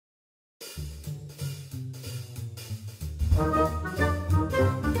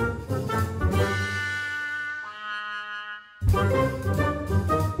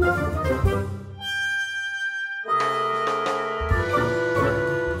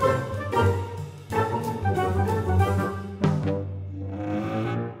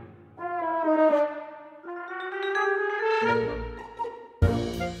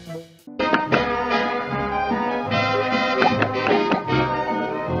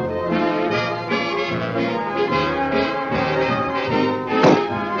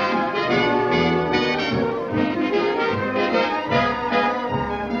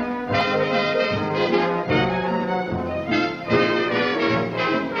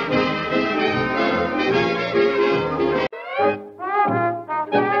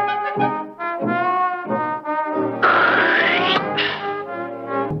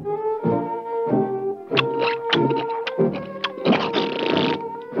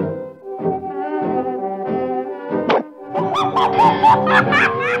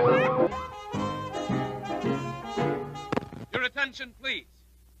Your attention, please.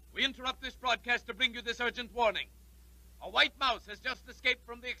 We interrupt this broadcast to bring you this urgent warning. A white mouse has just escaped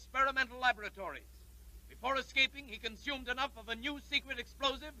from the experimental laboratories. Before escaping, he consumed enough of a new secret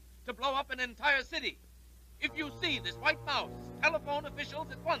explosive to blow up an entire city. If you see this white mouse, telephone officials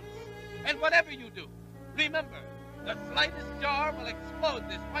at once. And whatever you do, remember, the slightest jar will explode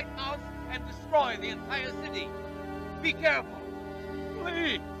this white mouse and destroy the entire city. Be careful.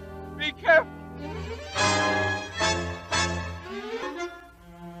 Please, be careful.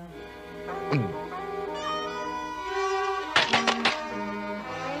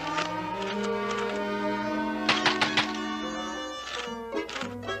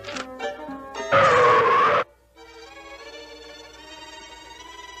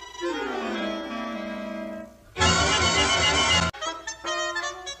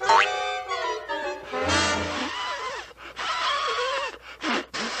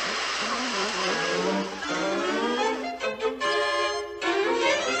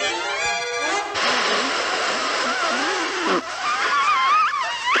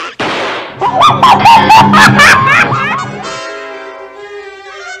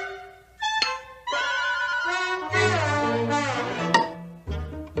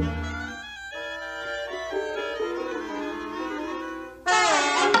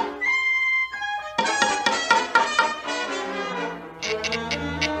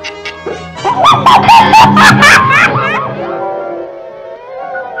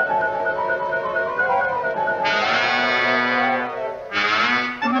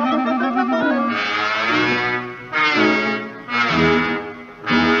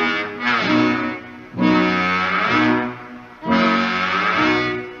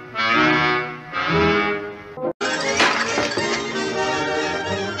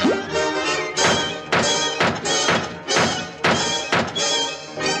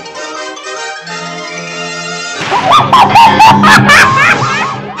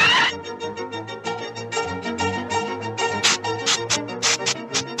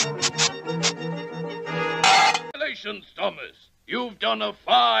 Congratulations, Thomas. You've done a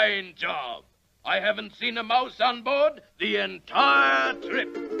fine job. I haven't seen a mouse on board the entire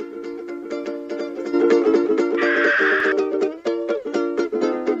trip.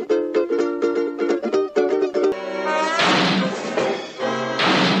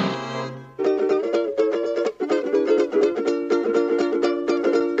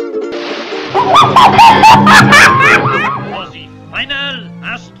 For the final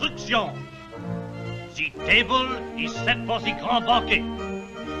instruction. The table is set for the grand banquet.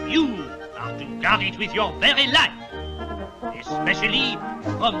 You are to guard it with your very life, especially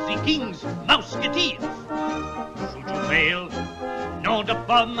from the king's mousquetaires. Should you fail, nom de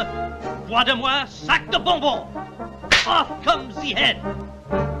pomme, bois de moi, sac de bonbons. Off comes the head.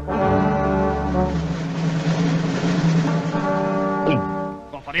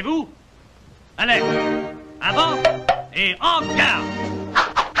 Comprenez-vous? Allez, avant et en garde.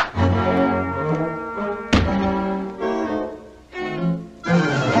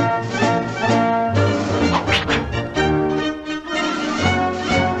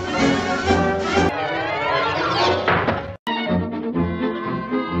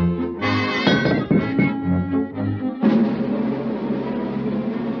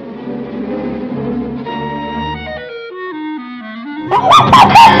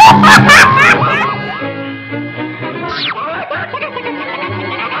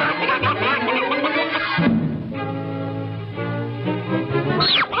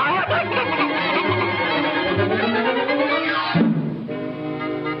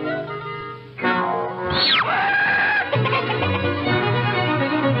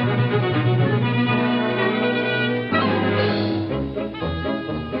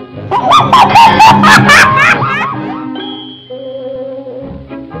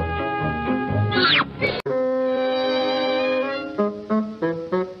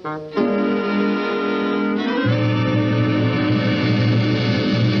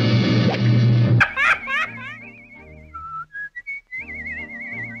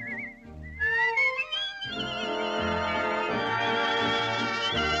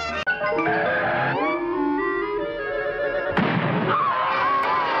 Thank you.